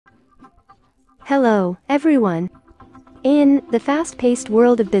Hello, everyone. In the fast-paced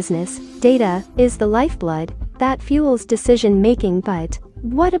world of business, data is the lifeblood that fuels decision-making, but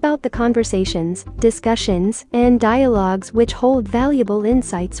what about the conversations, discussions, and dialogues which hold valuable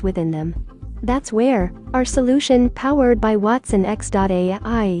insights within them? That's where our solution powered by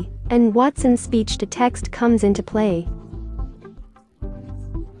Watsonx.ai and Watson speech-to-text comes into play.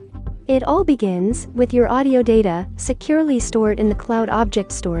 It all begins with your audio data securely stored in the cloud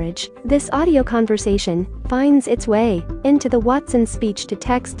object storage. This audio conversation finds its way into the Watson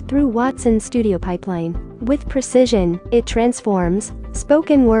speech-to-text through Watson Studio pipeline. With precision, it transforms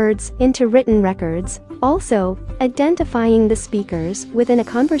spoken words into written records, also identifying the speakers within a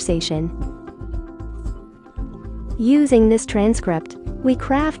conversation. Using this transcript, we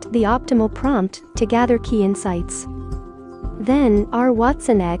craft the optimal prompt to gather key insights. Then, our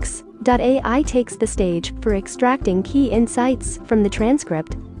Watsonx.ai takes the stage for extracting key insights from the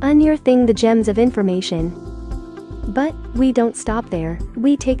transcript, unearthing the gems of information. But we don't stop there.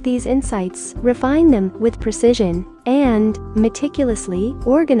 We take these insights, refine them with precision, and meticulously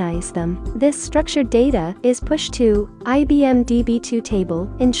organize them. This structured data is pushed to IBM Db2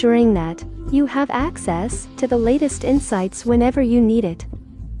 table, ensuring that you have access to the latest insights whenever you need it.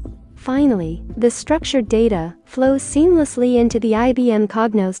 Finally, the structured data flows seamlessly into the IBM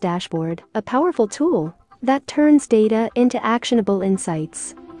Cognos Dashboard, a powerful tool that turns data into actionable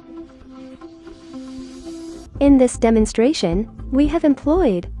insights. In this demonstration, we have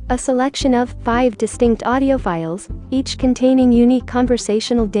employed a selection of 5 distinct audio files, each containing unique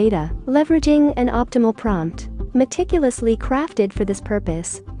conversational data. Leveraging an optimal prompt, meticulously crafted for this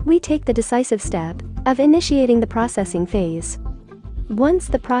purpose, we take the decisive step of initiating the processing phase. Once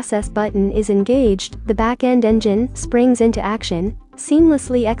the process button is engaged, the back-end engine springs into action,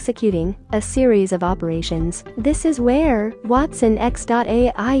 seamlessly executing a series of operations. This is where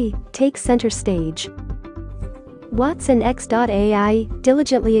Watsonx.ai takes center stage. Watsonx.ai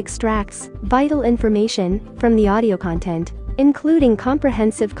diligently extracts vital information from the audio content, including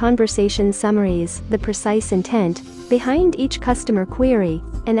comprehensive conversation summaries, the precise intent behind each customer query,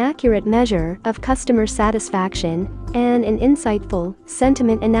 an accurate measure of customer satisfaction, and an insightful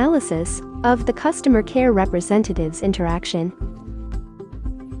sentiment analysis of the customer care representative's interaction.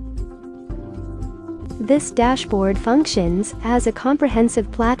 This dashboard functions as a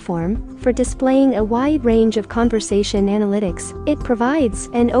comprehensive platform for displaying a wide range of conversation analytics. It provides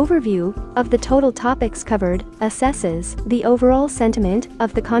an overview of the total topics covered, assesses the overall sentiment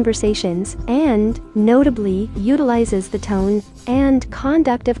of the conversations, and, notably, utilizes the tone and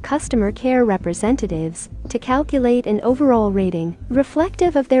conduct of customer care representatives to calculate an overall rating,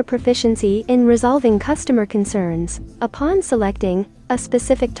 reflective of their proficiency in resolving customer concerns. Upon selecting a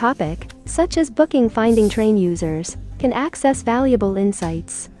specific topic, such as booking, finding train users can access valuable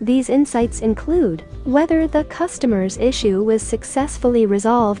insights. These insights include whether the customer's issue was successfully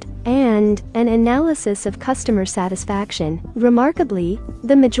resolved and an analysis of customer satisfaction. Remarkably,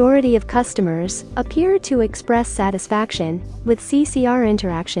 the majority of customers appear to express satisfaction with CCR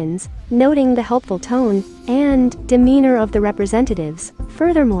interactions, noting the helpful tone and demeanor of the representatives.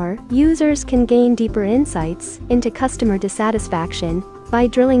 Furthermore, users can gain deeper insights into customer dissatisfaction by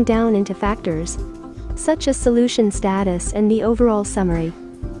drilling down into factors such as solution status and the overall summary.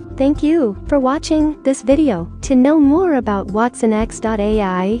 Thank you for watching this video. To know more about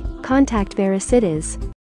Watsonx.ai, contact Vericities.